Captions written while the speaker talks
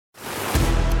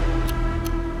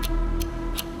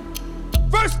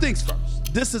things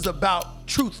first. This is about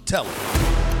truth-telling.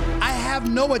 I have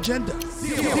no agenda.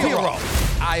 Zero.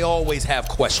 I always have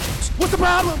questions. What's the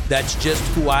problem? That's just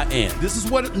who I am. This is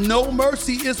what No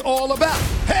Mercy is all about.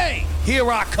 Hey,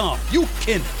 here I come. You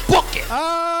can book it.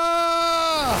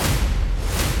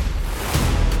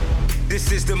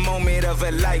 This is the moment of a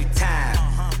lifetime.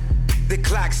 The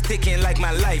clock's ticking like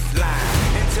my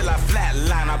lifeline. Until I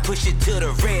flatline, I push it to the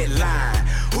red line.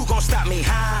 Who gon' stop me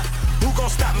high? Who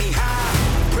gon' stop me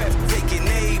high? Breathtaking,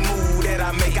 a move that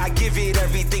I make. I give it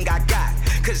everything I got.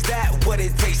 Cause that's what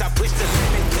it takes. I push the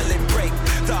limit till it break.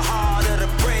 The heart of the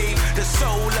brave. The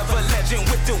soul of a legend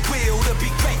with the will to be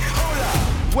great. Hold up.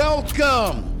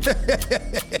 Welcome.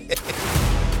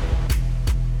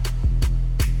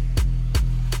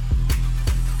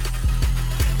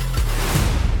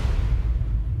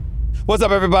 What's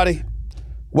up, everybody?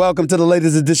 Welcome to the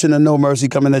latest edition of No Mercy,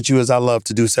 coming at you as I love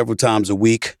to do several times a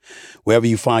week. Wherever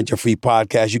you find your free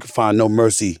podcast, you can find No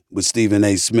Mercy with Stephen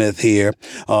A. Smith here.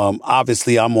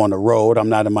 Obviously, I'm on the road. I'm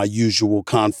not in my usual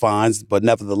confines, but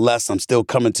nevertheless, I'm still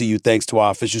coming to you thanks to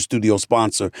our official studio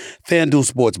sponsor,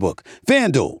 FanDuel Sportsbook.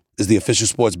 FanDuel is the official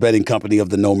sports betting company of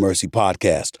the No Mercy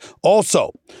podcast.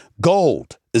 Also,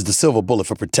 gold is the silver bullet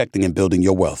for protecting and building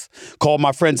your wealth. Call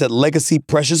my friends at Legacy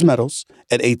Precious Metals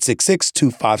at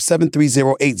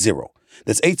 866-257-3080.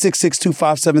 That's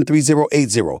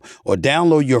 866-257-3080. Or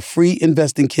download your free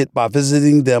investing kit by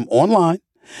visiting them online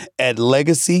at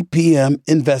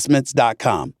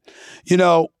legacypminvestments.com. You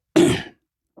know,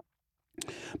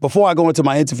 before I go into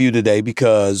my interview today,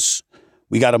 because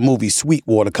we got a movie,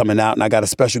 Sweetwater, coming out, and I got a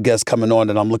special guest coming on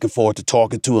that I'm looking forward to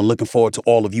talking to and looking forward to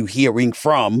all of you hearing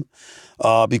from,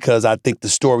 because I think the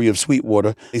story of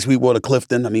Sweetwater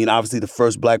Clifton, I mean, obviously the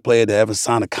first black player to ever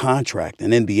sign a contract,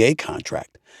 an NBA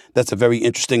contract. That's a very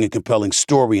interesting and compelling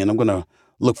story, and I'm going to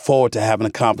look forward to having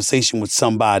a conversation with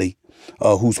somebody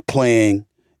who's playing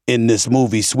in this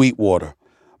movie, Sweetwater.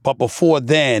 But before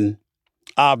then,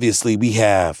 obviously, we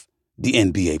have the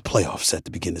NBA playoffs set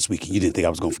to begin this weekend. You didn't think I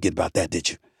was going to forget about that, did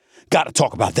you? Got to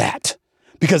talk about that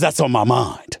because that's on my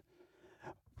mind.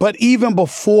 But even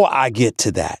before I get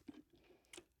to that,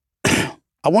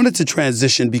 I wanted to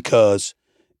transition because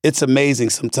it's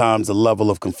amazing sometimes the level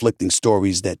of conflicting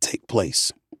stories that take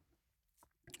place.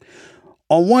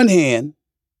 On one hand,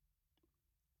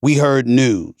 we heard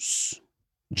news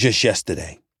just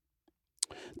yesterday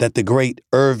that the great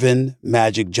Earvin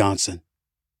Magic Johnson,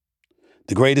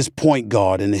 the greatest point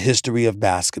guard in the history of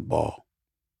basketball,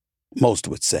 most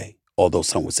would say, although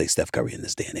some would say Steph Curry in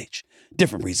this day and age.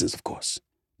 Different reasons, of course,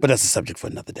 but that's a subject for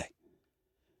another day.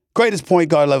 Greatest point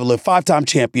guard level, five-time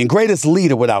champion, greatest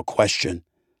leader without question.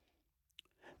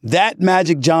 That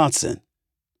Magic Johnson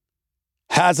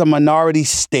has a minority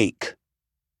stake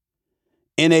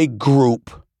in a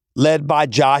group led by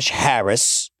Josh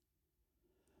Harris,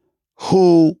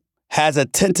 who has a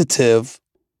tentative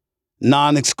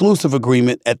non-exclusive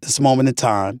agreement at this moment in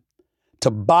time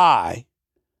to buy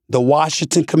the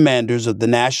Washington Commanders of the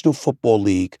National Football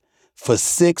League for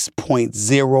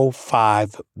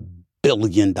 $6.05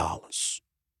 billion.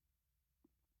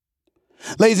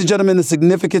 Ladies and gentlemen, the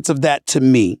significance of that to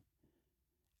me,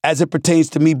 as it pertains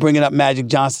to me bringing up Magic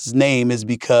Johnson's name, is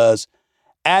because,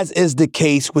 as is the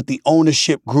case with the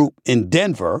ownership group in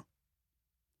Denver,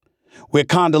 where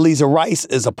Condoleezza Rice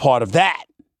is a part of that,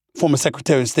 former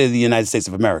Secretary of State of the United States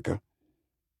of America,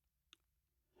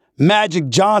 Magic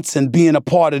Johnson being a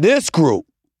part of this group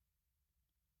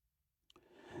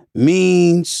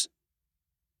means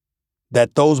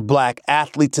that those black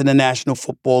athletes in the National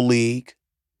Football League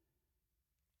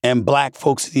and black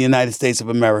folks in the United States of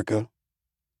America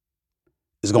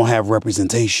is going to have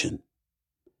representation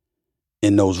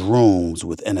in those rooms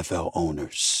with NFL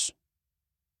owners.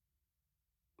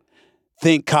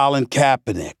 Think Colin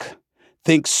Kaepernick.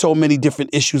 Think so many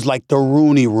different issues like the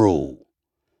Rooney Rule,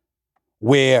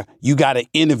 where you got to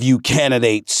interview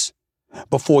candidates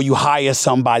before you hire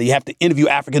somebody. You have to interview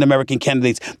African-American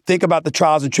candidates. Think about the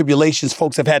trials and tribulations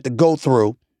folks have had to go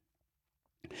through,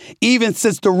 even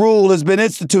since the rule has been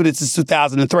instituted since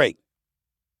 2003.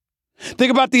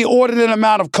 Think about the inordinate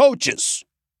amount of coaches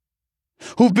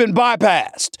who've been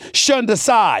bypassed, shunned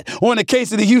aside, or in the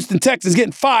case of the Houston Texans,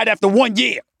 getting fired after 1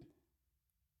 year.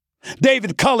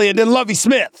 David Culley and then Lovie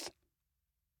Smith.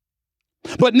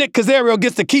 But Nick Caserio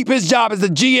gets to keep his job as the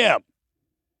GM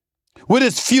with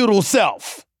his feudal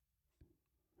self.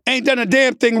 Ain't done a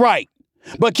damn thing right,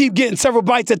 but keep getting several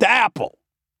bites at the apple.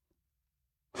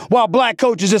 While black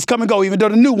coaches just come and go, even though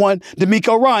the new one,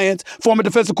 D'Amico Ryans, former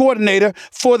defensive coordinator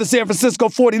for the San Francisco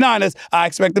 49ers, I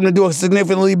expect him to do a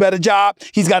significantly better job.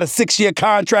 He's got a 6-year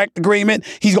contract agreement.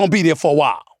 He's going to be there for a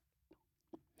while.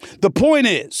 The point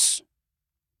is,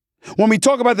 when we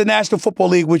talk about the National Football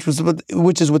League, which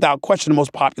is without question the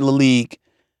most popular league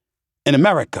in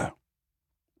America,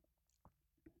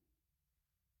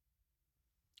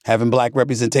 having black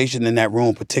representation in that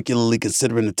room, particularly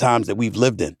considering the times that we've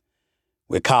lived in,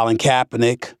 where the Colin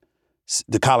Kaepernick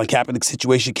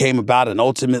situation came about, and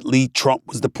ultimately Trump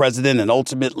was the president, and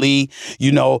ultimately,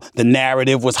 the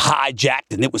narrative was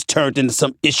hijacked and it was turned into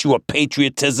some issue of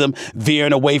patriotism,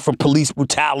 veering away from police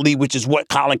brutality, which is what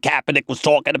Colin Kaepernick was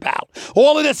talking about.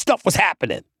 All of this stuff was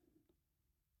happening.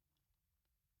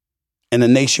 And the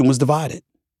nation was divided.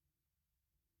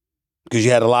 Because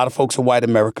you had a lot of folks in white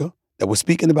America that were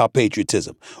speaking about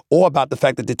patriotism or about the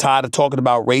fact that they're tired of talking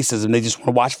about racism. They just want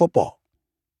to watch football.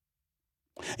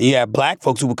 And you have black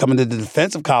folks who were coming to the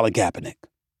defense of Colin Kaepernick.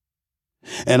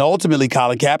 And ultimately,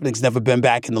 Colin Kaepernick's never been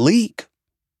back in the league.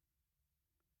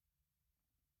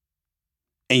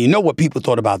 And you know what people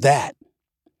thought about that.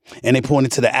 And they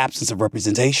pointed to the absence of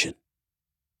representation.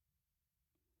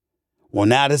 Well,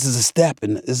 now this is a step,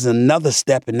 and this is another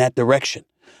step in that direction,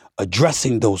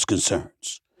 addressing those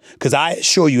concerns. Because I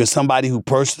assure you, as somebody who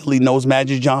personally knows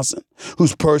Magic Johnson,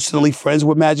 who's personally friends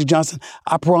with Magic Johnson,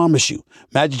 I promise you,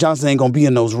 Magic Johnson ain't going to be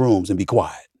in those rooms and be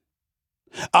quiet.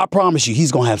 I promise you,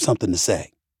 he's going to have something to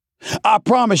say. I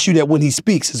promise you that when he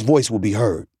speaks, his voice will be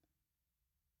heard.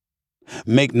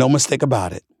 Make no mistake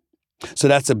about it. So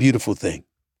that's a beautiful thing.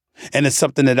 And it's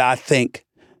something that I think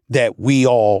that we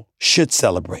all should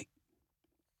celebrate.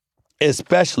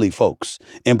 Especially folks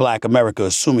in Black America,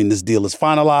 assuming this deal is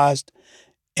finalized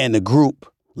and the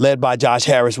group led by Josh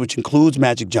Harris, which includes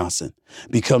Magic Johnson,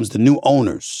 becomes the new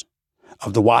owners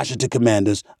of the Washington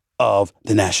Commanders of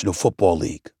the National Football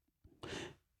League.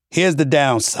 Here's the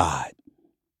downside.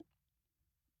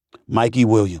 Mikey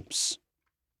Williams.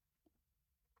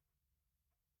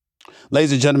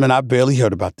 Ladies and gentlemen, I barely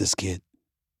heard about this kid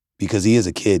because he is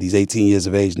a kid. He's 18 years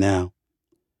of age now.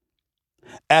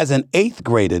 As an 8th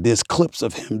grader, there's clips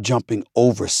of him jumping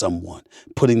over someone,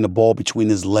 putting the ball between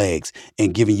his legs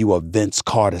and giving you a Vince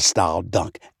Carter-style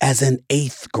dunk. As an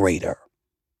 8th grader.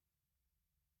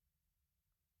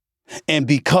 And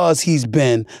because he's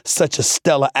been such a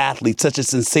stellar athlete, such a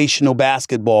sensational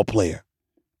basketball player,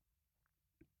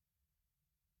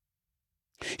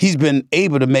 he's been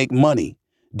able to make money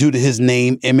due to his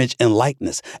name, image, and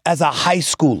likeness. As a high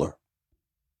schooler.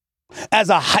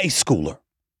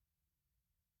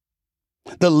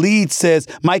 The lead says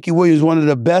Mikey Williams is one of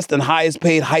the best and highest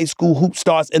paid high school hoop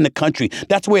stars in the country.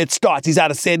 That's where it starts. He's out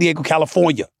of San Diego,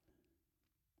 California.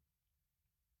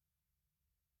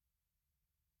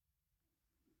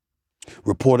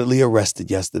 Reportedly arrested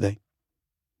yesterday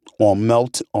on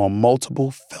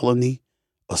multiple felony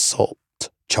assault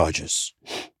charges.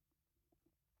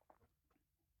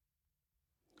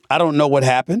 I don't know what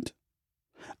happened.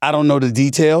 I don't know the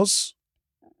details.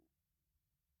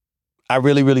 I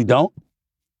really, really don't.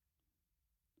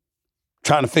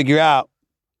 Trying to figure out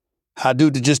how a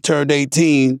dude that just turned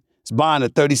 18 is buying a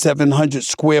 3,700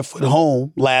 square foot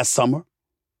home last summer.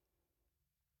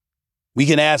 We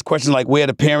can ask questions like where are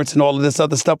the parents and all of this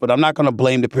other stuff, but I'm not going to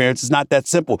blame the parents. It's not that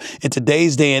simple. In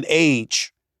today's day and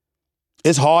age,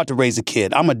 it's hard to raise a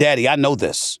kid. I'm a daddy. I know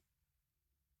this.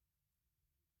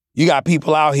 You got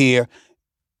people out here.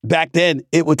 Back then,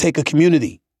 it would take a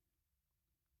community.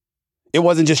 It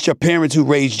wasn't just your parents who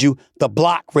raised you. The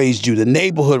block raised you. The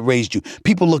neighborhood raised you.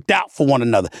 People looked out for one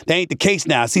another. That ain't the case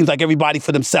now. It seems like everybody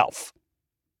for themselves.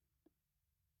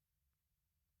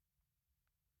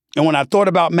 And when I thought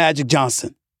about Magic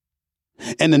Johnson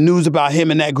and the news about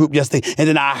him and that group yesterday, and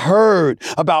then I heard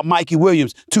about Mikey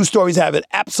Williams, two stories having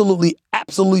absolutely,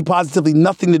 positively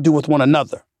nothing to do with one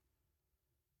another,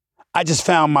 I just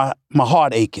found my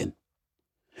heart aching.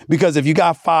 Because if you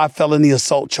got 5 felony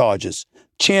assault charges,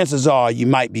 chances are you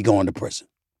might be going to prison.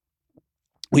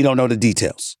 We don't know the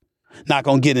details. Not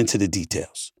going to get into the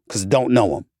details because I don't know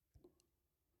them.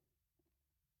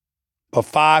 But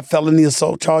 5 felony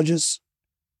assault charges?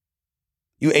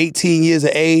 You 18 years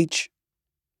of age?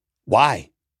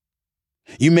 Why?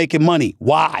 You making money?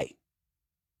 Why?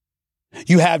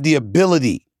 You have the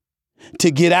ability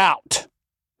to get out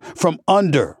from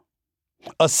under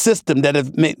a system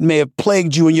that may have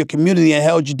plagued you in your community and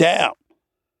held you down.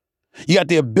 You got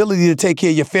the ability to take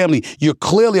care of your family. You're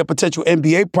clearly a potential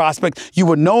NBA prospect. You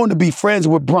were known to be friends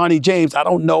with Bronny James. I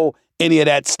don't know any of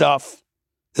that stuff.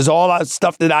 There's all that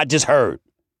stuff that I just heard.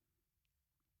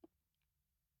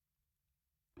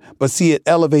 But see, it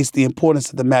elevates the importance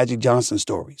of the Magic Johnson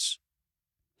stories.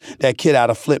 That kid out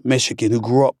of Flint, Michigan, who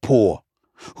grew up poor,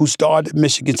 who started at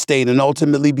Michigan State and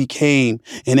ultimately became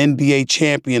an NBA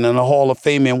champion and a Hall of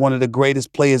Famer and one of the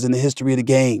greatest players in the history of the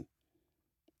game.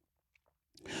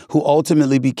 who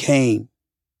ultimately became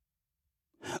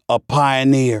a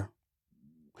pioneer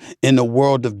in the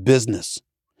world of business,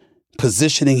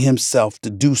 positioning himself to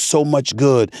do so much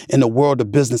good in the world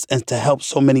of business and to help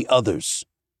so many others.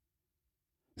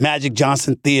 Magic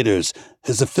Johnson Theaters,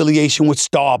 his affiliation with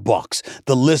Starbucks,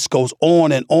 the list goes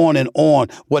on and on and on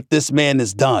what this man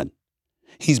has done.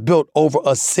 He's built over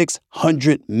a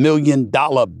 $600 million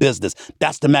business.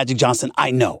 That's the Magic Johnson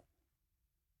I know.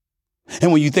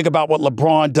 And when you think about what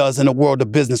LeBron does in the world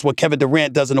of business, what Kevin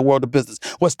Durant does in the world of business,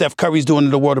 what Steph Curry's doing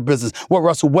in the world of business, what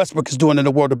Russell Westbrook is doing in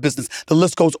the world of business, the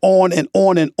list goes on and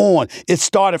on and on. It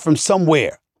started from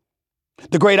somewhere.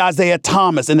 The great Isaiah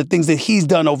Thomas and the things that he's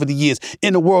done over the years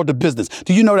in the world of business.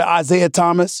 Do you know that Isaiah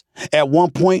Thomas at one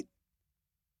point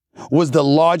was the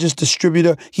largest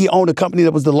distributor? He owned a company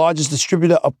that was the largest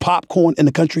distributor of popcorn in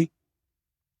the country.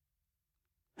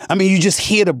 I mean, you just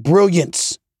hear the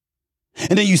brilliance.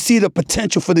 And then you see the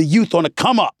potential for the youth on the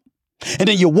come up. And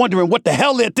then you're wondering what the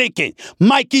hell they're thinking.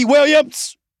 Mikey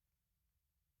Williams,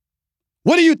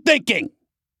 what are you thinking?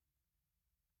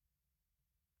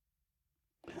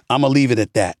 I'm going to leave it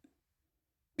at that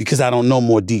because I don't know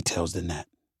more details than that.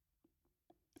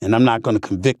 And I'm not going to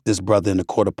convict this brother in the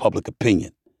court of public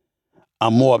opinion.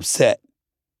 I'm more upset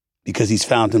because he's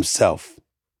found himself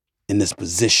in this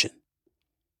position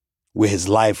where his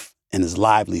life and his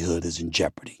livelihood is in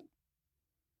jeopardy.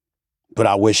 But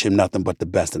I wish him nothing but the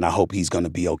best, and I hope he's going to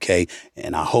be okay,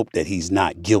 and I hope that he's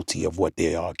not guilty of what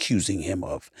they are accusing him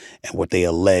of and what they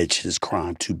allege his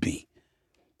crime to be.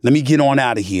 Let me get on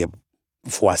out of here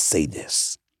before I say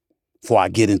this, before I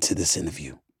get into this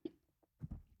interview.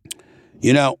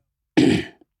 You know,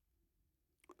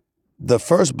 the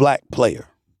first black player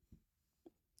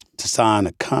to sign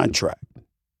a contract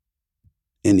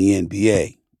in the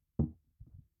NBA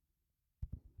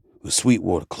was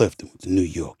Sweetwater Clifton with the New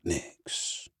York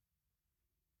Knicks.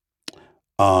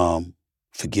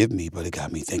 Forgive me, but it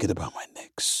got me thinking about my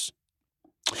Knicks.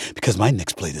 Because my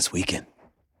Knicks play this weekend.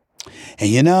 And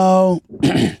you know,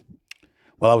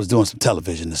 while I was doing some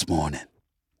television this morning,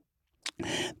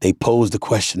 they posed a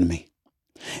question to me.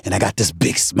 And I got this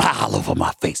big smile over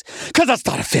my face because I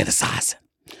started fantasizing.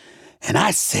 And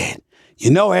I said, you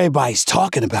know, everybody's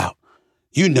talking about,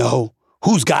 you know,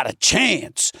 who's got a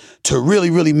chance to really,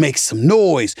 really make some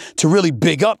noise, to really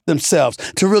big up themselves,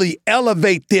 to really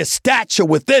elevate their stature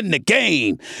within the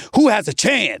game. Who has a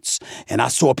chance? And I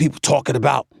saw people talking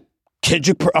about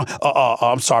Giannis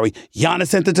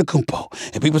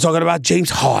Antetokounmpo, and people talking about James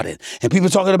Harden, and people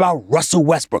talking about Russell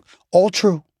Westbrook. All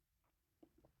true.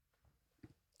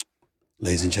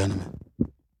 Ladies and gentlemen,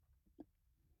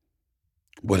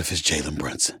 what if it's Jalen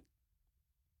Brunson?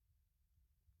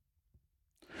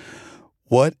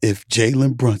 What if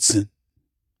Jalen Brunson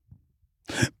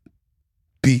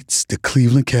beats the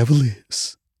Cleveland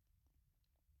Cavaliers?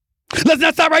 Let's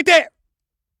not stop right there.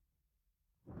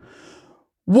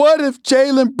 What if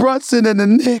Jalen Brunson and the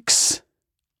Knicks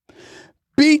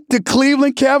beat the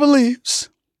Cleveland Cavaliers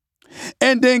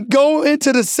and then go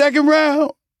into the second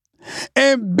round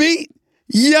and beat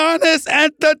Giannis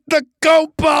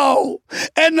Antetokounmpo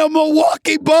and the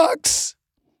Milwaukee Bucks?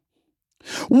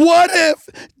 What if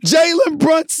Jalen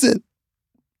Brunson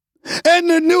and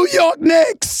the New York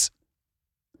Knicks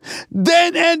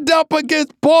then end up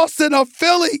against Boston or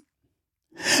Philly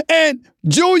and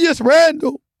Julius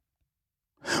Randle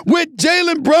with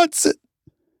Jalen Brunson,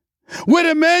 with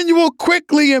Emmanuel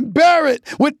Quickley and Barrett,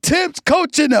 with Tibbs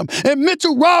coaching them, and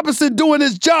Mitchell Robinson doing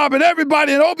his job, and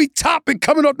everybody, and Obi Toppin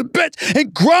coming off the bench,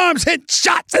 and Grimes hitting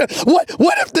shots?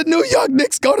 What if the New York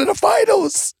Knicks go to the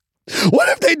finals? What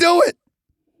if they do it?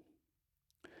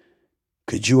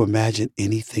 Could you imagine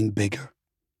anything bigger?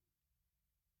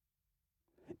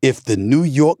 If the New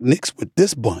York Knicks with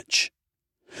this bunch,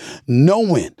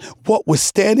 knowing what was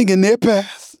standing in their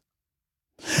path,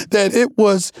 that it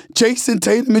was Jason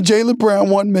Tatum and Jaylen Brown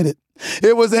 1 minute,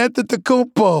 it was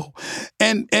Antetokounmpo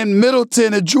and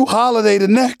Middleton and Drew Holiday the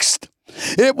next,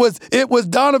 it was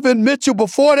Donovan Mitchell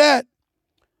before that.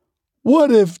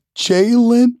 What if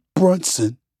Jalen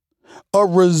Brunson, a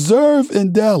reserve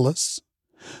in Dallas,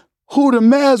 who the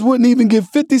Mavs wouldn't even give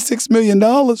 $56 million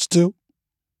to,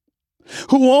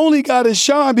 who only got his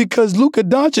shine because Luka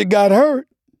Doncic got hurt,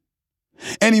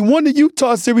 and he won the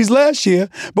Utah series last year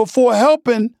before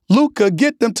helping Luka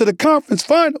get them to the conference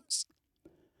finals,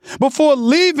 before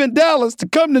leaving Dallas to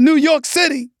come to New York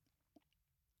City?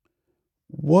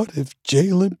 What if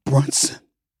Jalen Brunson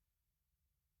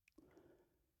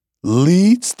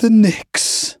leads the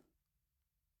Knicks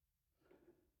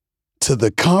to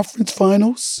the conference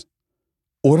finals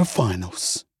or the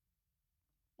finals?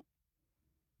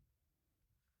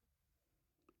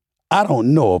 I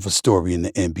don't know of a story in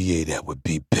the NBA that would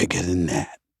be bigger than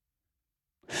that.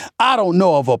 I don't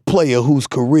know of a player whose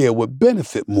career would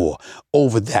benefit more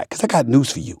over that. Because I got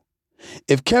news for you.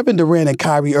 If Kevin Durant and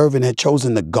Kyrie Irving had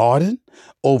chosen the Garden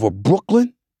over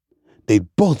Brooklyn, they'd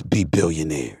both be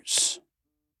billionaires.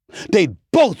 They'd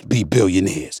both be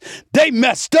billionaires. They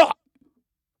messed up.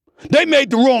 They made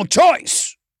the wrong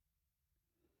choice.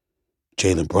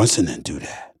 Jalen Brunson didn't do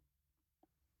that.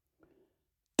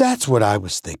 That's what I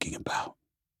was thinking about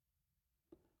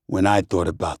when I thought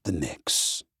about the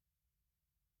Knicks.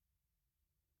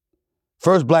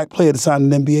 First black player to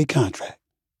sign an NBA contract.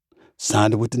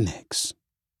 Signed it with the Knicks.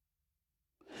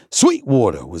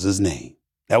 Sweetwater was his name.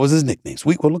 That was his nickname,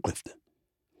 Sweetwater Clifton.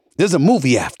 There's a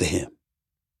movie after him.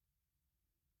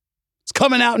 It's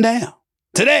coming out now,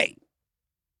 today.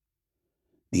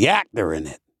 The actor in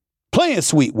it, playing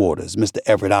Sweetwater, is Mr.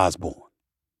 Everett Osborne.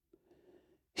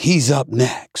 He's up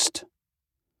next.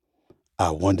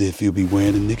 I wonder if he'll be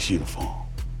wearing a Knicks uniform.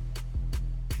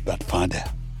 About to find out.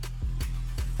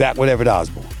 Back with Everett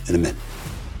Osborne in a minute.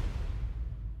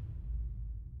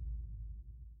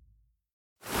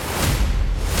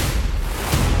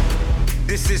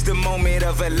 This is the moment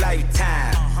of a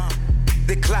lifetime.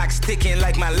 The clock's ticking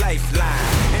like my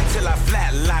lifeline. Until I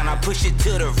flatline, I push it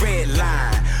to the red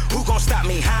line. Who gon' stop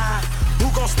me high?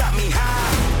 Who gon' stop me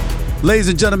high? Ladies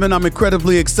and gentlemen, I'm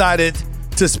incredibly excited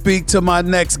to speak to my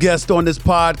next guest on this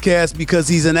podcast because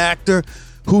he's an actor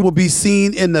who will be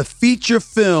seen in the feature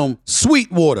film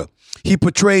Sweetwater. He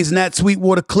portrays Nat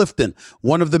Sweetwater Clifton,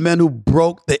 one of the men who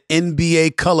broke the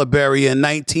NBA color barrier in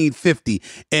 1950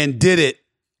 and did it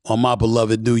on my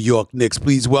beloved New York Knicks.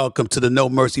 Please welcome to the No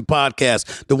Mercy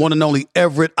podcast, the one and only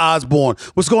Everett Osborne.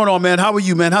 What's going on, man? How are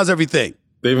you, man? How's everything?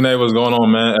 Stephen A., what's going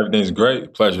on, man? Everything's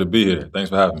great. Pleasure to be here. Thanks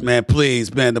for having me. Man,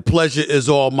 please, man. The pleasure is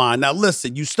all mine. Now,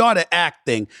 listen, you started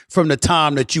acting from the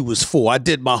time that you was 4. I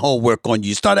did my homework on you.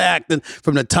 You started acting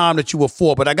from the time that you were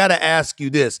 4. But I got to ask you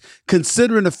this.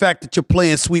 Considering the fact that you're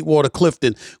playing Sweetwater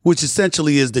Clifton, which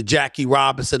essentially is the Jackie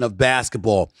Robinson of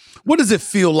basketball, what does it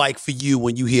feel like for you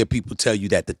when you hear people tell you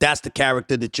that that's the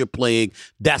character that you're playing,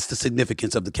 that's the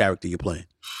significance of the character you're playing?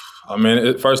 I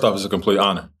mean, first off, it's a complete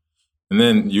honor. And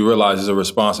then you realize it's a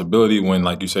responsibility when,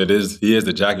 like you said, he is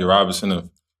the Jackie Robinson of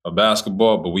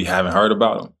basketball, but we haven't heard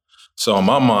about him. So in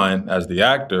my mind, as the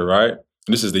actor, right,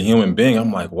 this is the human being,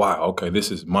 I'm like, wow, okay,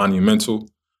 this is monumental.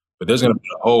 But there's going to be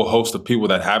a whole host of people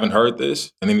that haven't heard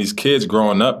this. And then these kids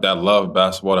growing up that love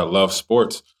basketball, that love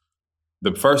sports,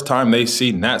 the first time they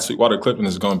see Nat Sweetwater Clifton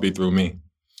is going to be through me.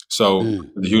 So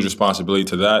there's a huge responsibility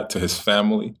to that, to his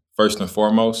family, first and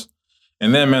foremost.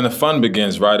 And then, man, the fun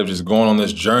begins, right, of just going on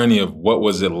this journey of what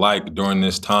was it like during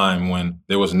this time when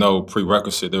there was no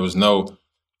prerequisite, there was no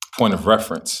point of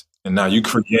reference. And now you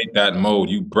create that mold,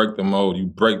 you break the mold, you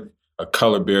break a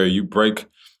color barrier, you break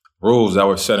rules that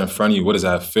were set in front of you. What does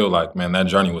that feel like, man? That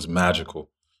journey was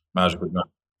magical. Magical.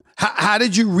 How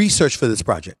did you research for this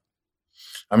project?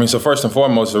 I mean, so first and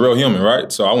foremost, a real human, right?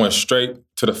 So I went straight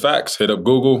to the facts, hit up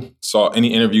Google, saw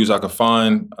any interviews I could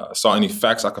find, saw any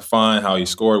facts I could find, how he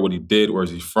scored, what he did,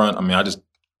 where's he from. I mean, I just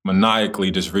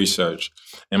maniacally just researched.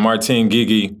 And Martine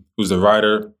Gigi, who's the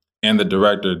writer and the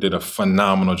director, did a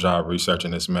phenomenal job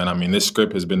researching this, man. I mean, this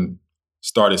script has been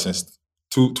started since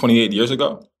 28 years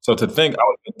ago. So to think I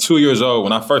was 2 years old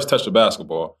when I first touched the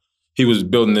basketball, he was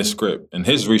building this script, and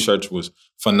his research was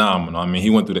phenomenal. I mean, he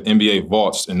went through the NBA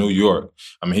vaults in New York.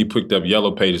 I mean, he picked up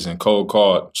Yellow Pages and cold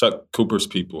called Chuck Cooper's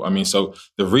people. I mean, so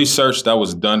the research that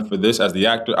was done for this as the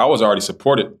actor, I was already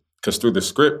supported because through the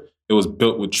script, it was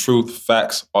built with truth,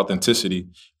 facts, authenticity,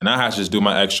 and I had to just do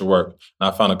my extra work. And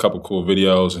I found a couple cool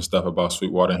videos and stuff about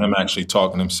Sweetwater, and him actually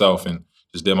talking himself, and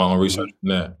just did my own research from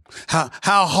there.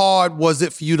 How hard was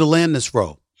it for you to land this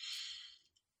role?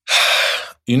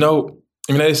 You know,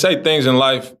 I mean, they say things in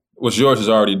life, what's yours is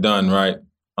already done, right?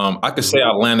 I could say I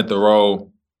landed the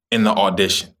role in the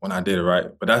audition when I did it, right?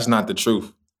 But that's not the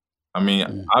truth. I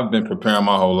mean, I've been preparing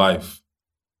my whole life.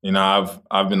 You know,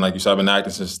 I've been, like you said, I've been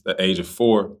acting since the age of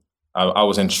 4. I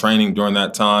was in training during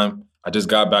that time. I just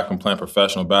got back from playing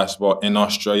professional basketball in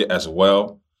Australia as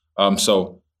well.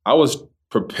 So I was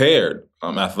prepared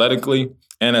athletically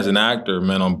and as an actor,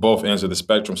 man, on both ends of the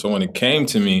spectrum. So when it came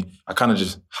to me, I kind of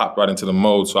just hopped right into the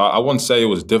mode. So I wouldn't say it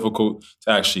was difficult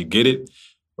to actually get it,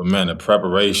 but man, the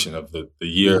preparation of the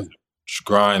year,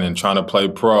 grinding, trying to play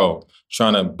pro,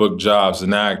 trying to book jobs as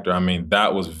an actor, I mean,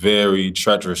 that was very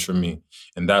treacherous for me.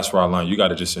 And that's where I learned you got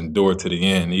to just endure to the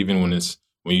end, even when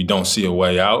you don't see a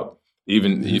way out.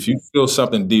 Even if you feel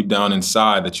something deep down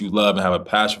inside that you love and have a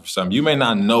passion for something, you may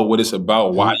not know what it's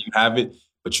about, why you have it,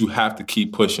 but you have to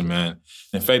keep pushing, man.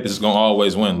 And faith is going to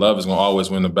always win. Love is going to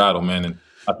always win the battle, man. And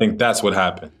I think that's what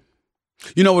happened.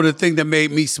 You know what, the thing that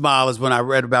made me smile is when I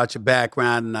read about your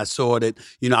background and I saw that,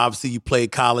 obviously you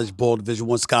played college ball,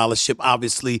 Division I scholarship.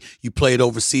 Obviously you played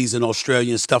overseas in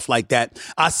Australia and stuff like that.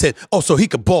 I said, oh, so he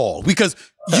could ball, because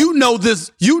you know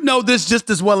this just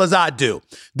as well as I do.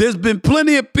 There's been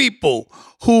plenty of people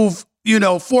who've,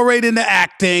 forayed into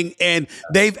acting and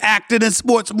they've acted in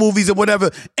sports movies or whatever,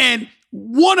 and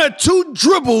one or two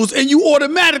dribbles and you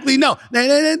automatically know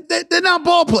they're not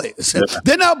ball players.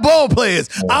 They're not ball players.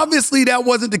 Obviously, that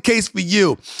wasn't the case for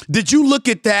you. Did you look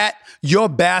at that, your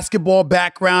basketball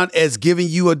background, as giving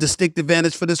you a distinct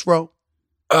advantage for this role?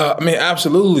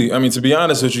 Absolutely. To be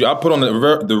honest with you, I put on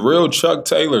the real Chuck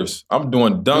Taylors. I'm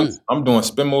doing dunks. I'm doing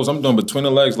spin moves. I'm doing between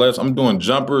the legs lefts. I'm doing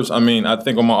jumpers. I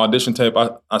think on my audition tape,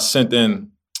 I sent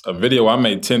in a video. I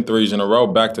made 10 threes in a row,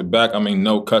 back to back.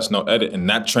 No cuts, no edit. And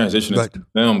that transition into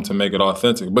film to make it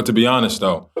authentic. But to be honest,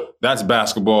 though, that's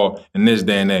basketball in this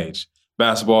day and age.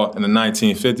 Basketball in the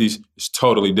 1950s is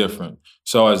totally different.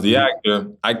 So as the actor,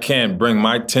 I can't bring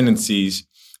my tendencies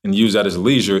and use that as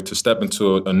leisure to step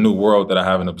into a new world that I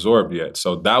haven't absorbed yet.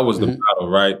 So that was the battle,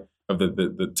 right? Of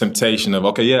the temptation of,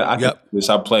 okay, yeah, I can do this.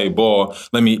 I play ball.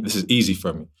 This is easy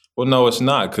for me. Well, no, it's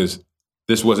not, because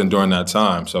this wasn't during that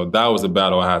time. So that was the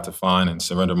battle I had to find and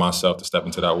surrender myself to step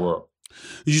into that world.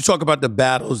 You talk about the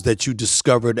battles that you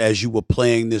discovered as you were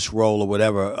playing this role or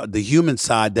whatever. The human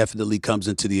side definitely comes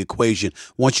into the equation.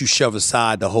 Once you shove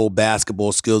aside the whole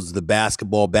basketball skills, the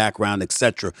basketball background,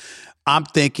 etc., I'm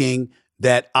thinking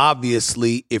that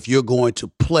obviously if you're going to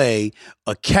play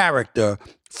a character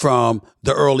from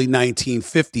the early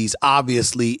 1950s,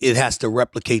 obviously it has to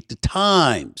replicate the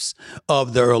times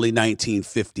of the early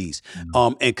 1950s.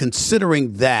 And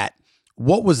considering that,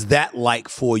 what was that like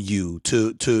for you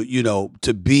to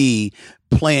be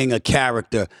playing a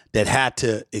character that had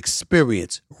to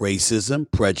experience racism,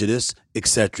 prejudice, et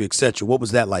cetera, et cetera? What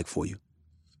was that like for you?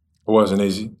 It wasn't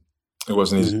easy. It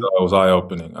wasn't easy. It was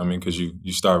eye-opening. Because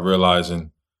you start realizing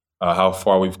how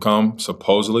far we've come,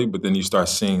 supposedly, but then you start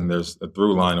seeing there's a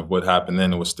through line of what happened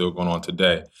then and what's still going on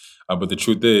today. But the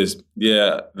truth is,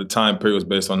 the time period was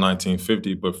based on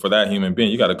 1950, but for that human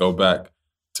being, you got to go back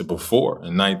to before,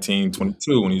 in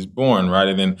 1922 when he's born, right?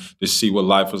 And then just see what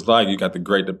life was like. You got the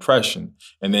Great Depression.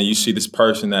 And then you see this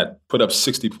person that put up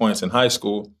 60 points in high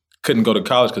school, couldn't go to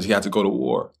college because he had to go to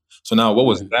war. So now what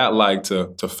was that like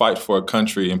to fight for a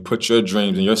country and put your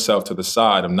dreams and yourself to the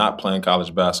side of not playing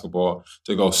college basketball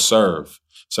to go serve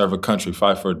a country,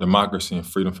 fight for democracy and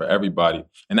freedom for everybody?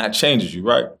 And that changes you,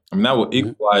 right? That will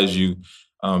equalize you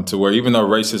to where even though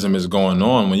racism is going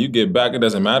on, when you get back, it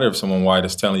doesn't matter if someone white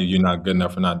is telling you you're not good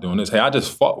enough for not doing this. Hey, I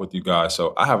just fought with you guys,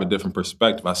 so I have a different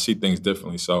perspective. I see things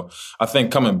differently. So I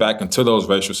think coming back into those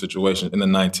racial situations in the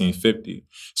 1950s,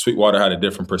 Sweetwater had a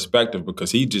different perspective because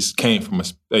he just came from a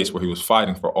space where he was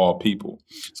fighting for all people.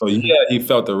 So yeah, he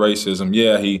felt the racism.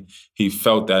 Yeah, he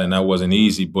felt that, and that wasn't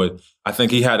easy. But I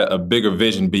think he had a bigger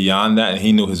vision beyond that, and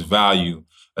he knew his value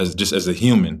as a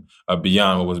human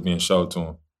beyond what was being showed to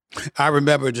him. I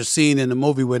remember just seeing in the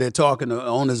movie where the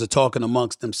owners are talking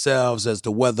amongst themselves as to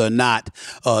whether or not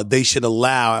they should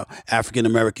allow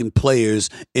African-American players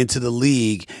into the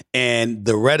league, and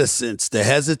the reticence, the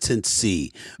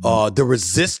hesitancy, the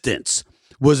resistance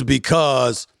was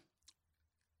because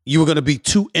you were going to be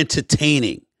too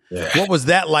entertaining. Yeah. What was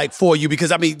that like for you?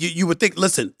 Because, you would think,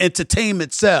 listen,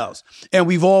 entertainment sells. And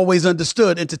we've always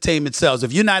understood entertainment sells.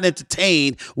 If you're not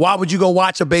entertained, why would you go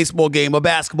watch a baseball game, a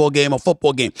basketball game, a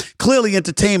football game? Clearly,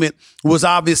 entertainment was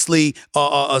obviously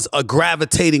a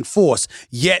gravitating force.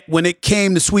 Yet, when it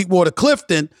came to Sweetwater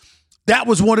Clifton, that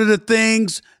was one of the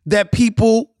things that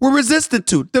people were resistant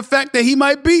to. The fact that he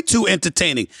might be too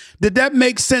entertaining. Did that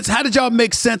make sense? How did y'all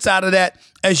make sense out of that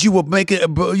as you were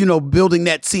building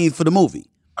that scene for the movie?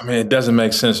 It doesn't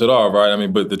make sense at all,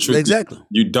 right? But the truth is,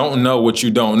 you don't know what you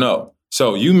don't know.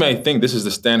 So you may think this is the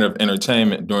standard of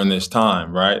entertainment during this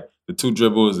time, right? The two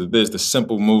dribbles, the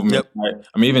simple movement, right?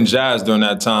 Even jazz during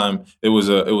that time, it was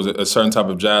a certain type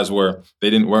of jazz where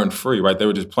they weren't free, right? They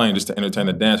were just playing just to entertain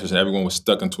the dancers, and everyone was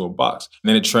stuck into a box. And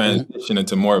then it transitioned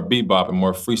into more bebop and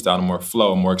more freestyle and more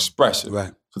flow and more expressive.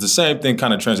 Right. So the same thing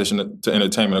kind of transitioned to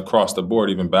entertainment across the board,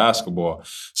 even basketball.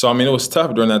 So, it was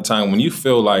tough during that time when you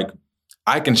feel like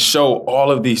I can show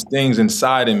all of these things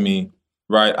inside of me,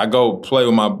 right? I go play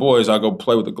with my boys, I go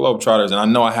play with the Globetrotters, and I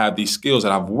know I have these skills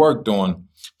that I've worked on,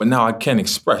 but now I can't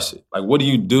express it. Like, what do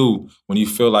you do when you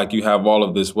feel like you have all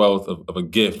of this wealth of a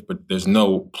gift, but there's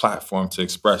no platform to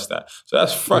express that? So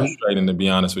that's frustrating, to be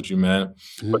honest with you, man.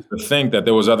 But to think that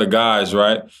there was other guys,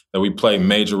 right, that we played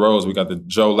major roles. We got the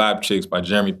Joe Lapchicks by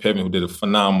Jeremy Piven, who did a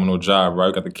phenomenal job, right?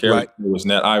 We got the Kerry Lewis,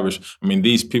 Ned Irish. I mean,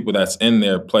 these people that's in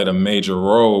there played a major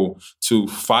role to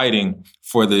fighting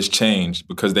for this change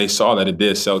because they saw that it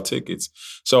did sell tickets.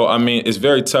 So, I mean, it's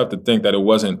very tough to think that it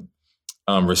wasn't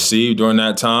received during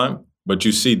that time. But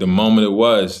you see, the moment it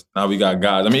was, now we got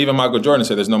guys. I mean, even Michael Jordan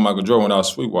said there's no Michael Jordan without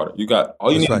Sweetwater. You got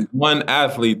all you need is one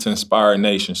athlete to inspire a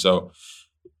nation. So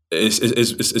it's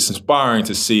inspiring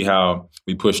to see how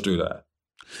we push through that.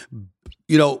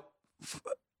 You know,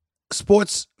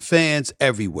 sports fans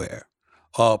everywhere,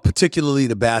 particularly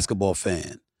the basketball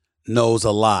fan, knows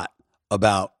a lot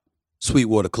about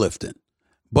Sweetwater Clifton.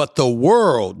 But the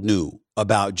world knew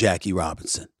about Jackie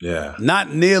Robinson. Yeah.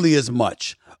 Not nearly as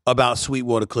much about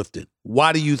Sweetwater Clifton.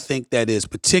 Why do you think that is,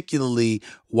 particularly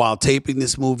while taping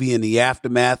this movie in the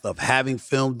aftermath of having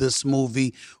filmed this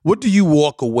movie? What do you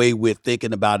walk away with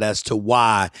thinking about as to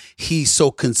why he's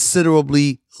so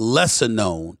considerably lesser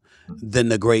known than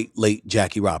the great late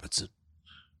Jackie Robinson?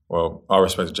 Well, all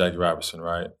respect to Jackie Robinson,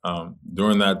 right?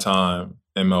 During that time,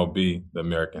 MLB, the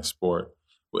American sport,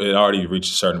 it already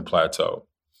reached a certain plateau.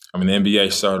 I mean, the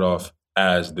NBA started off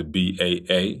as the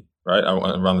BAA, right?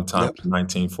 Around the time of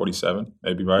 1947,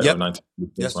 maybe, right? Yep. Or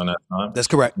 1946, around that time. That's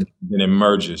correct. Then it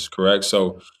merges, correct?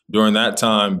 So during that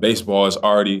time, baseball is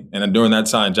already, and during that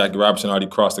time, Jackie Robinson already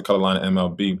crossed the color line of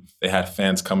MLB. They had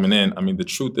fans coming in. I mean, the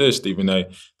truth is, Stephen A.,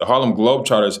 the Harlem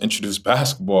Globetrotters introduced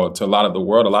basketball to a lot of the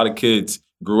world. A lot of kids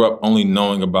grew up only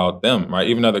knowing about them, right?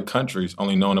 Even other countries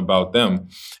only knowing about them.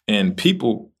 And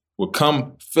people would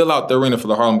come fill out the arena for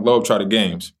the Harlem Globetrotter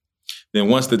games. Then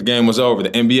once the game was over, the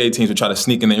NBA teams would try to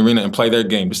sneak in the arena and play their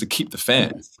game just to keep the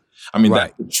fans. I mean,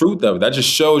 that's the truth of it. That just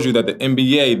shows you that the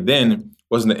NBA then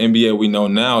wasn't the NBA we know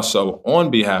now. So on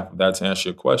behalf of that, to answer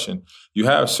your question, you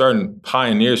have certain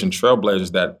pioneers and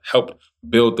trailblazers that helped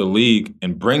build the league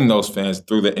and bring those fans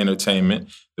through the entertainment,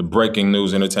 the breaking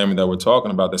news entertainment that we're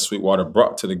talking about that Sweetwater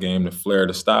brought to the game, the flair,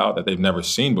 the style that they've never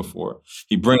seen before.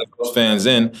 He brings those fans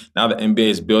in. Now the NBA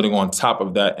is building on top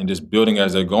of that and just building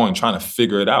as they're going, trying to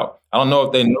figure it out. I don't know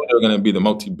if they knew they were going to be the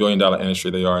multi-billion-dollar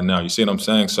industry they are now. You see what I'm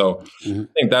saying? So I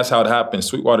think that's how it happened.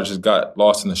 Sweetwater just got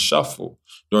lost in the shuffle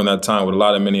during that time with a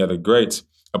lot of many other greats.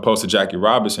 Opposed to Jackie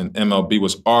Robinson, MLB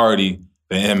was already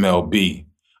the MLB.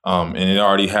 And it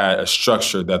already had a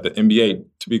structure that the NBA,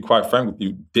 to be quite frank with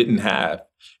you, didn't have.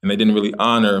 And they didn't really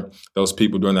honor those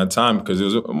people during that time because it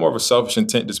was more of a selfish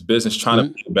intent, this business trying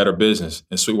to be a better business.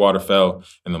 And Sweetwater fell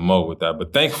in the mold with that.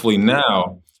 But thankfully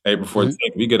now, April 14th,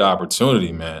 we get an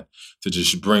opportunity, man, to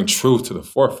just bring truth to the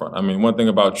forefront. I mean, one thing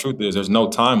about truth is there's no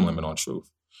time limit on truth.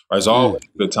 Right? It's always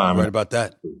a good time. Right about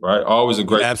that. Right? Always a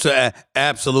great.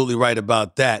 Absolutely right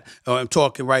about that. I'm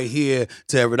talking right here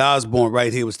to Everett Osborne,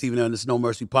 right here with Stephen on this No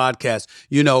Mercy podcast.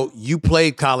 You know, you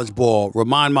played college ball.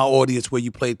 Remind my audience where you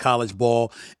played college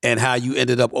ball and how you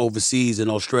ended up overseas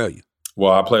in Australia.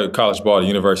 Well, I played college ball at the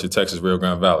University of Texas, Rio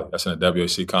Grande Valley. That's in the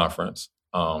WAC conference.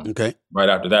 Okay. Right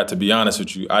after that, to be honest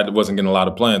with you, I wasn't getting a lot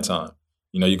of playing time.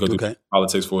 You know, you go through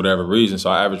politics for whatever reason. So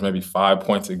I averaged maybe 5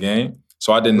 points a game.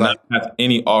 So I did not have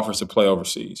any offers to play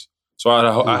overseas. So I had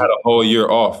a whole year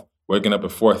off, waking up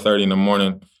at 4:30 in the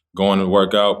morning, going to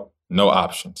work out, no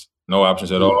options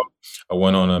at all. I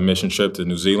went on a mission trip to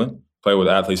New Zealand, played with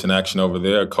Athletes in Action over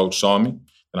there. A coach saw me,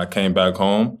 and I came back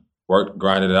home, worked,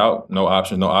 grinded it out, no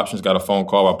options. Got a phone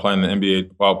call while playing in the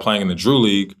NBA, while playing in the Drew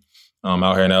League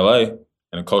out here in LA,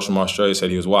 and a coach from Australia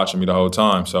said he was watching me the whole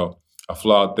time. So I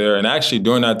flew out there, and actually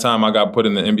during that time, I got put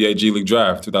in the NBA G League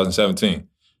draft 2017.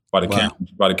 By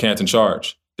the Canton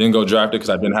Charge. Didn't go draft it because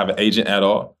I didn't have an agent at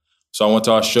all. So I went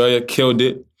to Australia, killed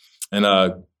it, and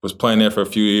was playing there for a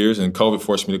few years, and COVID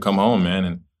forced me to come home, man,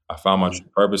 and I found my true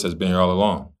purpose has been here all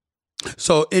along.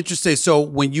 So interesting. So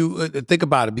when you think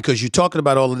about it, because you're talking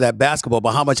about all of that basketball,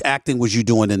 but how much acting was you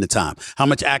doing in the time? How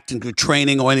much acting or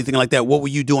training or anything like that? What were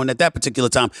you doing at that particular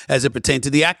time as it pertained to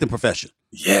the acting profession?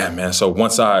 Yeah, man. So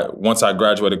once I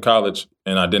graduated college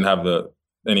and I didn't have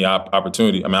any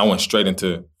opportunity, I mean, I went straight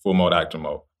into full mode actor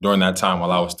mode during that time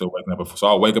while I was still waking up. So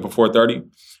I'll wake up at 4:30,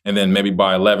 and then maybe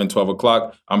by 11, 12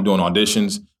 o'clock, I'm doing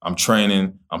auditions, I'm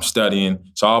training, I'm studying.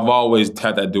 So I've always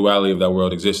had that duality of that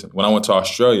world existing. When I went to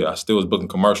Australia, I still was booking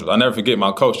commercials. I never forget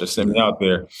my coach that sent me out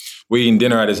there. We eating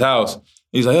dinner at his house.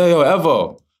 He's like, "Hey, yo,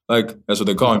 Evo." Like, that's what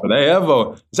they call him. But, "Hey,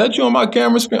 Evo, is that you on my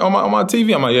camera screen, on my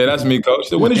TV?" I'm like, "Yeah, that's me, coach."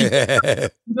 So when did you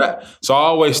do that? So I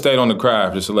always stayed on the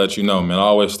craft, just to let you know, man. I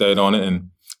always stayed on it, and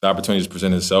the opportunity just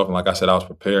presented itself. And like I said, I was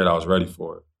prepared. I was ready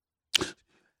for it.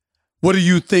 What do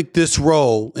you think this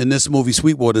role in this movie,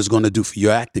 Sweetwater, is going to do for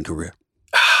your acting career?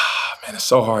 Man, it's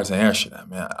so hard to answer that,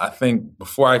 man. I think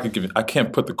before I could give it, I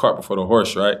can't put the cart before the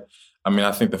horse, right? I mean,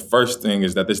 I think the first thing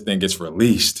is that this thing gets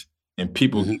released and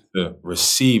people get to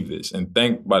receive this. And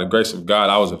by the grace of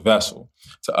God, I was a vessel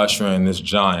to usher in this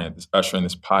giant, usher in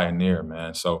this pioneer,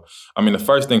 man. So, I mean, the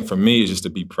first thing for me is just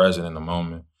to be present in the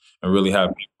moment and really have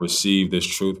people receive this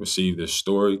truth, receive this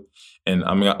story. And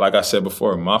I mean, like I said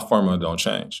before, my formula don't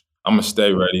change. I'm going to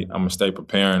stay ready. I'm going to stay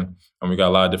preparing. And we got a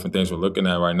lot of different things we're looking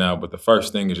at right now. But the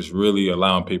first thing is just really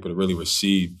allowing people to really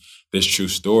receive this true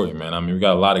story, man. I mean, we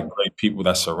got a lot of great people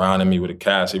that surrounded me with a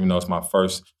cast, even though it's my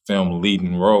first film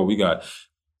leading role. We got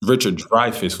Richard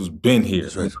Dreyfuss, who's been here.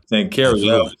 Right. Carrie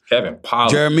Ellis, Kevin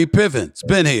Pollard. Jeremy Piven's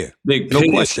been here. No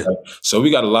question. Right? So we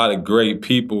got a lot of great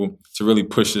people to really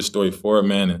push this story forward,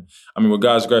 man. And I mean, with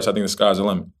God's grace, I think the sky's the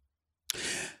limit.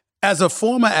 As a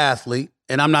former athlete,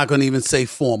 and I'm not going to even say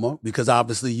former because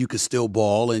obviously you could still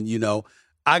ball. And,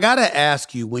 I got to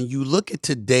ask you, when you look at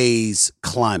today's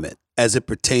climate as it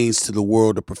pertains to the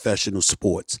world of professional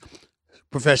sports,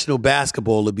 professional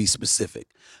basketball to be specific,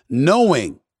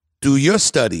 knowing through your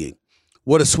studying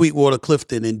what a Sweetwater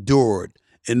Clifton endured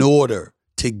in order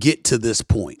to get to this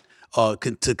point,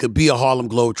 to be a Harlem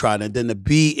Globetrotter and then to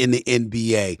be in the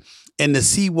NBA, and to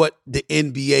see what the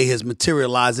NBA has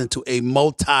materialized into a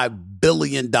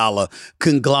multi-billion-dollar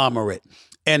conglomerate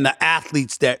and the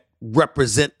athletes that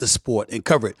represent the sport and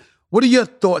cover it. What are your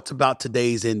thoughts about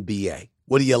today's NBA?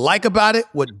 What do you like about it?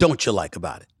 What don't you like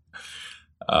about it?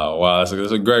 Wow,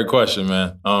 that's a great question,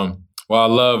 man. Well, I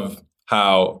love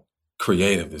how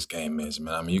creative this game is,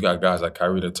 man. I mean, you got guys like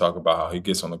Kyrie that talk about how he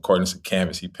gets on the court and it's a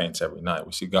canvas he paints every night.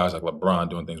 We see guys like LeBron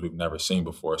doing things we've never seen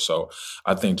before. So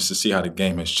I think just to see how the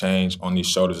game has changed on these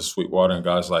shoulders of Sweetwater and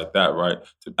guys like that, right,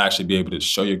 to actually be able to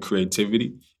show your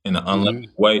creativity in an unlimited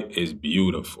way is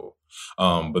beautiful.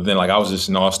 But then, like, I was just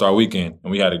in All-Star Weekend, and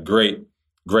we had a great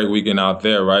weekend out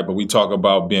there, right? But we talk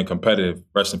about being competitive.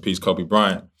 Rest in peace, Kobe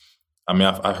Bryant. I mean,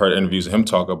 I've heard interviews of him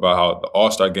talk about how the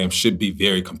All-Star game should be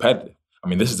very competitive. I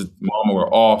mean, this is the moment where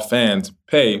all fans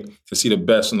pay to see the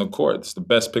best on the court. It's the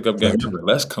best pickup game ever.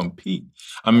 Let's compete.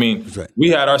 I mean, we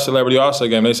had our Celebrity All-Star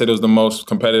game. They said it was the most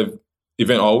competitive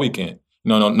event all weekend.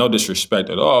 No disrespect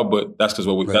at all, but that's because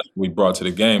that's what we brought to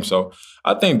the game. So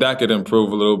I think that could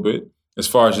improve a little bit as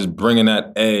far as just bringing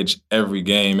that edge every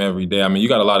game, every day. I mean, you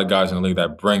got a lot of guys in the league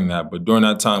that bring that, but during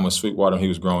that time with Sweetwater, when he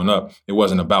was growing up, it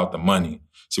wasn't about the money.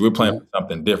 See, we're playing for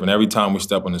something different. Every time we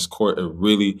step on this court, it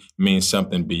really means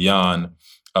something beyond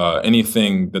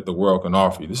anything that the world can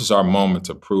offer you. This is our moment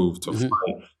to prove, to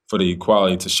fight for the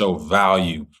equality, to show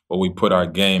value, what we put our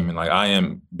game in. Like, I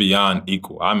am beyond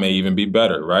equal. I may even be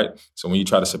better, right? So when you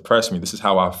try to suppress me, this is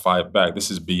how I fight back. This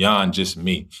is beyond just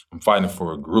me. I'm fighting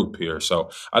for a group here.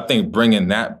 So I think bringing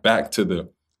that back to the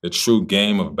true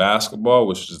game of basketball,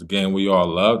 which is the game we all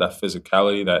love, that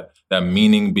physicality, that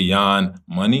meaning beyond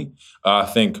money, I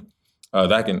think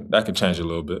that can change a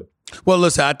little bit. Well,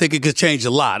 listen, I think it could change a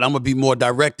lot. I'm going to be more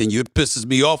direct than you. It pisses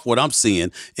me off what I'm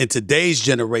seeing in today's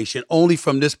generation only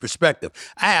from this perspective.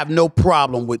 I have no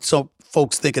problem with some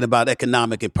folks thinking about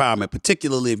economic empowerment,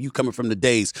 particularly if you coming from the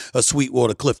days of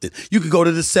Sweetwater Clifton. You could go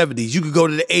to the 70s. You could go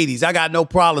to the 80s. I got no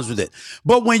problems with it.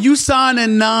 But when you sign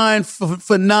in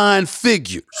for 9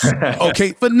 figures,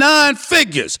 okay, for 9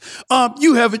 figures,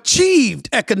 you have achieved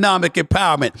economic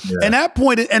empowerment. Yeah. And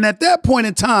at that point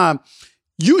in time,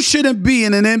 you shouldn't be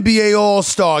in an NBA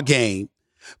All-Star game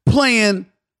playing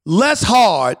less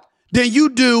hard than you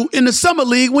do in the summer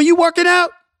league when you're working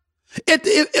out.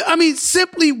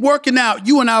 Simply working out,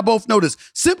 you and I both know this,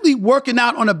 simply working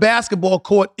out on a basketball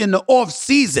court in the off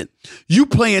season, you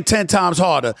playing 10 times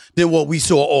harder than what we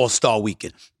saw All-Star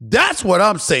Weekend. That's what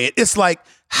I'm saying. It's like,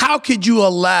 how could you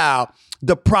allow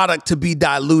the product to be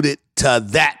diluted to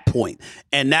that point?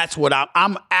 And that's what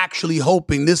I'm actually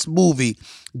hoping this movie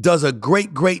does a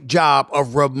great job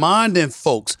of reminding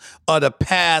folks of the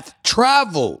path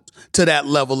traveled to that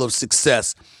level of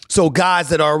success. So guys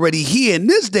that are already here in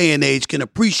this day and age can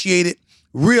appreciate it,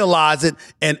 realize it,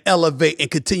 and elevate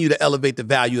and continue to elevate the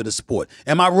value of the sport.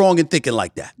 Am I wrong in thinking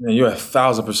like that? Man, you're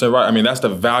 1,000% right. I mean, that's the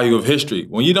value of history.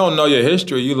 When you don't know your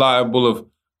history, you're liable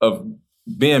of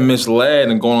being misled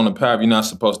and going on a path you're not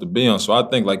supposed to be on. So I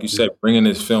think, like you said, bringing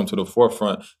this film to the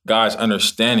forefront, guys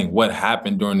understanding what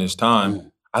happened during this time,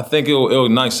 I think it'll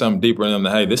ignite something deeper in them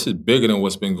that, hey, this is bigger than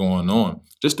what's been going on.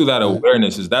 Just through that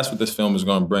awareness, that's what this film is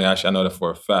going to bring. Actually, I know that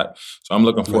for a fact. So I'm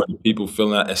looking forward to people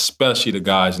feeling that, especially the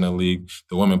guys in the league,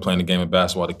 the women playing the game of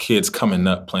basketball, the kids coming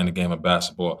up playing the game of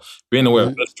basketball. Being aware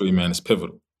of history, man, is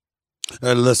pivotal.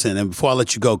 Listen, and before I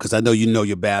let you go, because I know you know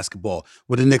your basketball,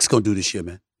 what the Knicks going to do this year,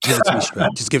 man? Give it to me straight.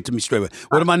 Just give it to me straight.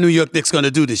 What are my New York Knicks going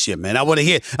to do this year, man? I want to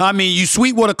hear. I mean, you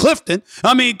Sweetwater Clifton.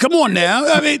 I mean, come on now.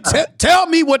 I mean, tell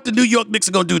me what the New York Knicks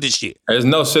are going to do this year. There's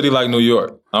no city like New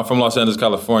York. I'm from Los Angeles,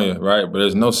 California, right? But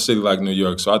there's no city like New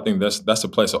York. So I think that's a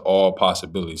place of all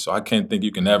possibilities. So I can't think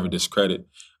you can ever discredit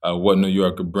what New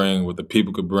York could bring, what the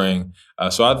people could bring.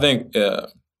 So I think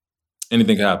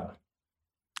anything can happen.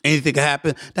 Anything can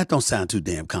happen? That don't sound too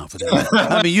damn confident.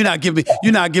 I mean, you're not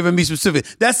giving me specific.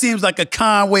 That seems like a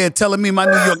con way of telling me my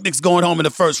New York Knicks going home in the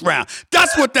first round.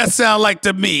 That's what that sounds like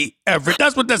to me, Everett.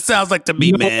 That's what that sounds like to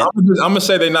me, man. I'm gonna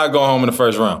say they're not going home in the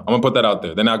first round. I'm gonna put that out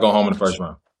there. They're not going home in the first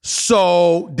round.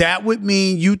 So that would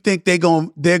mean you think they're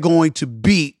going to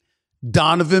beat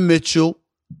Donovan Mitchell,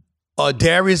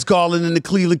 Darius Garland and the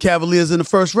Cleveland Cavaliers in the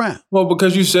first round. Well,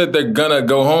 because you said they're gonna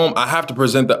go home, I have to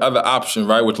present the other option,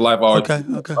 right? Which life always. Okay.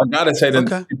 I gotta say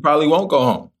that you probably won't go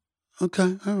home.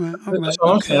 Okay, all right.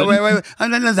 Okay. Wait.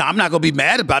 I'm not gonna be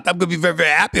mad about that. I'm gonna be very,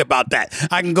 very happy about that.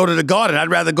 I can go to the Garden.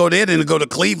 I'd rather go there than to go to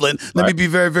Cleveland. Let me be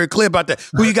very, very clear about that.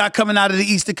 Who you got coming out of the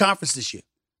Eastern Conference this year?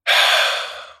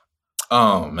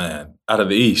 Oh man, out of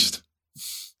the East.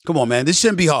 Come on, man. This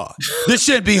shouldn't be hard.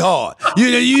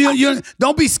 You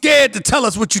don't be scared to tell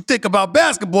us what you think about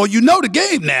basketball. You know the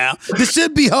game now. This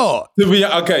should be hard.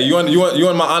 Okay, you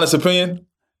want my honest opinion?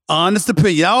 Honest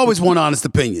opinion. I always want honest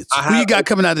opinions. Who you got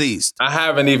coming out of the East? I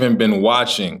haven't even been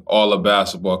watching all of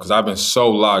basketball because I've been so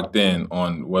locked in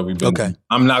on what we've been. Okay.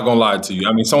 I'm not going to lie to you.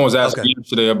 I mean, someone was asking me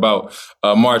yesterday about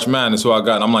March Madness, who I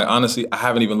got. And I'm like, honestly, I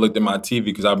haven't even looked at my TV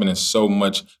because I've been in so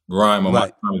much grime on my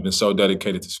time. I've been so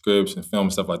dedicated to scripts and film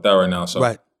and stuff like that right now. So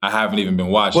I haven't even been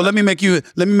watching. Well, let me make you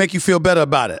feel better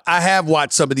about it. I have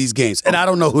watched some of these games, and I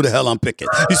don't know who the hell I'm picking.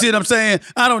 You see what I'm saying?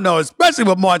 I don't know, especially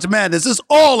with March Madness. It's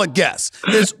all a guess.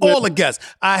 It's all a guess.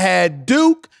 I had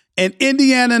Duke and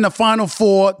Indiana in the Final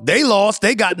Four. They lost.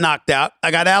 They got knocked out. I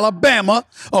got Alabama.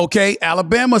 Okay,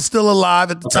 Alabama's still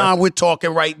alive at the time we're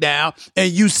talking right now.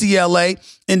 And UCLA.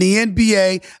 In the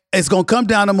NBA, it's going to come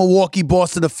down to Milwaukee,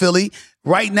 Boston, or Philly.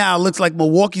 Right now, it looks like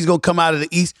Milwaukee's going to come out of the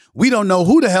East. We don't know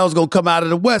who the hell's going to come out of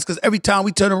the West because every time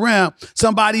we turn around,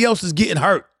 somebody else is getting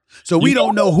hurt. So we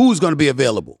don't know who's going to be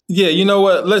available. Yeah, you know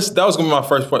what? That was going to be my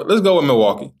first point. Let's go with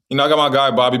Milwaukee. I got my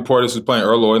guy Bobby Portis who's playing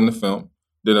Earl Lloyd in the film.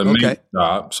 Did an amazing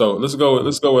job. So let's go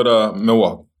with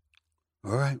Milwaukee.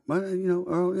 All right. Well,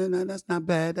 Earl, that's not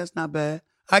bad. That's not bad.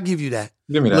 I give you that.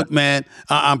 Give me that. Look, man,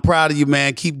 I'm proud of you,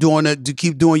 man. Keep doing it.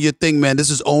 Keep doing your thing, man. This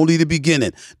is only the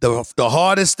beginning. The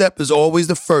hardest step is always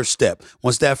the first step.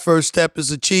 Once that first step is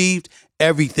achieved,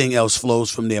 everything else flows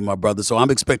from there, my brother. So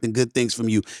I'm expecting good things from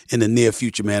you in the near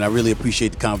future, man. I really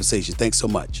appreciate the conversation. Thanks so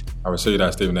much. I will see you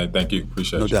that, Stephen A. Thank you.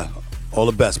 Appreciate it. No doubt. All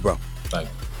the best, bro. Thank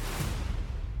you.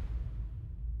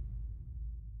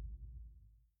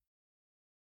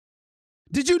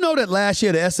 Did you know that last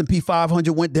year the S&P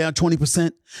 500 went down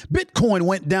 20%? Bitcoin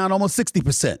went down almost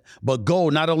 60%. But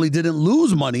gold not only didn't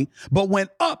lose money, but went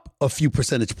up a few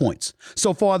percentage points.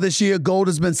 So far this year, gold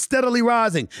has been steadily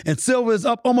rising, and silver is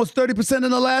up almost 30%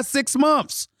 in the last 6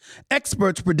 months.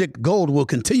 Experts predict gold will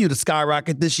continue to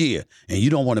skyrocket this year, and you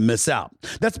don't want to miss out.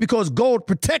 That's because gold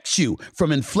protects you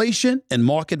from inflation and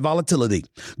market volatility.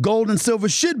 Gold and silver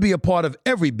should be a part of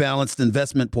every balanced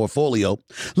investment portfolio.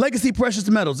 Legacy Precious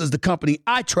Metals is the company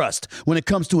I trust when it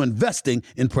comes to investing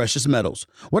in precious metals.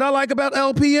 What I like about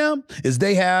LPM is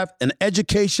they have an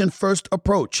education-first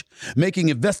approach. Making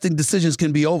investing decisions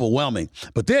can be overwhelming,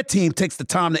 but their team takes the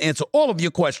time to answer all of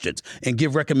your questions and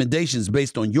give recommendations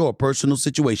based on your personal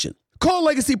situation. Call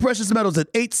Legacy Precious Metals at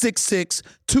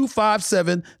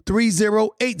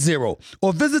 866-257-3080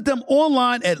 or visit them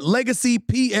online at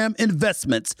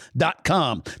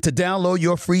legacypminvestments.com to download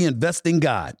your free investing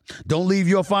guide. Don't leave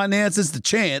your finances to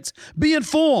chance. Be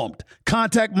informed.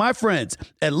 Contact my friends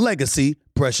at Legacy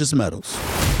Precious Metals.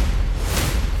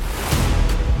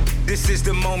 This is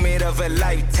the moment of a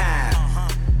lifetime.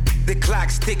 The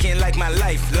clock's ticking like my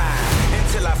lifeline.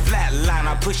 Until I flatline,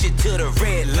 I push it to the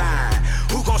red line.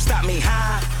 Who gon' stop me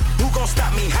high? Who gon'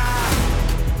 stop me high?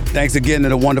 Thanks again to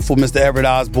the wonderful Mr. Everett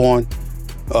Osborne.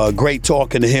 Great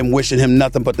talking to him, wishing him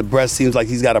nothing but the best. Seems like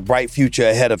he's got a bright future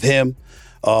ahead of him.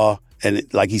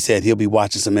 And like he said, he'll be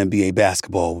watching some NBA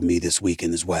basketball with me this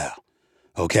weekend as well.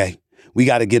 Okay? We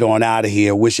got to get on out of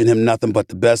here. Wishing him nothing but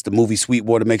the best. The movie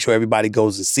Sweetwater, make sure everybody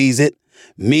goes and sees it.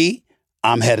 Me,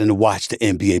 I'm heading to watch the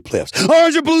NBA playoffs.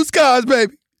 Orange and blue skies,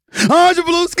 baby. Orange and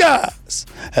blue skies.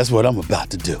 That's what I'm about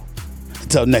to do.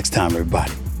 Until next time,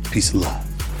 everybody. Peace and love.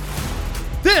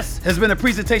 This has been a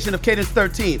presentation of Cadence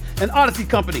 13, an Odyssey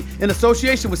company in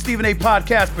association with Stephen A.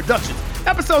 Podcast Productions.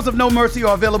 Episodes of No Mercy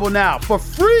are available now for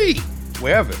free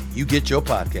wherever you get your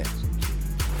podcasts.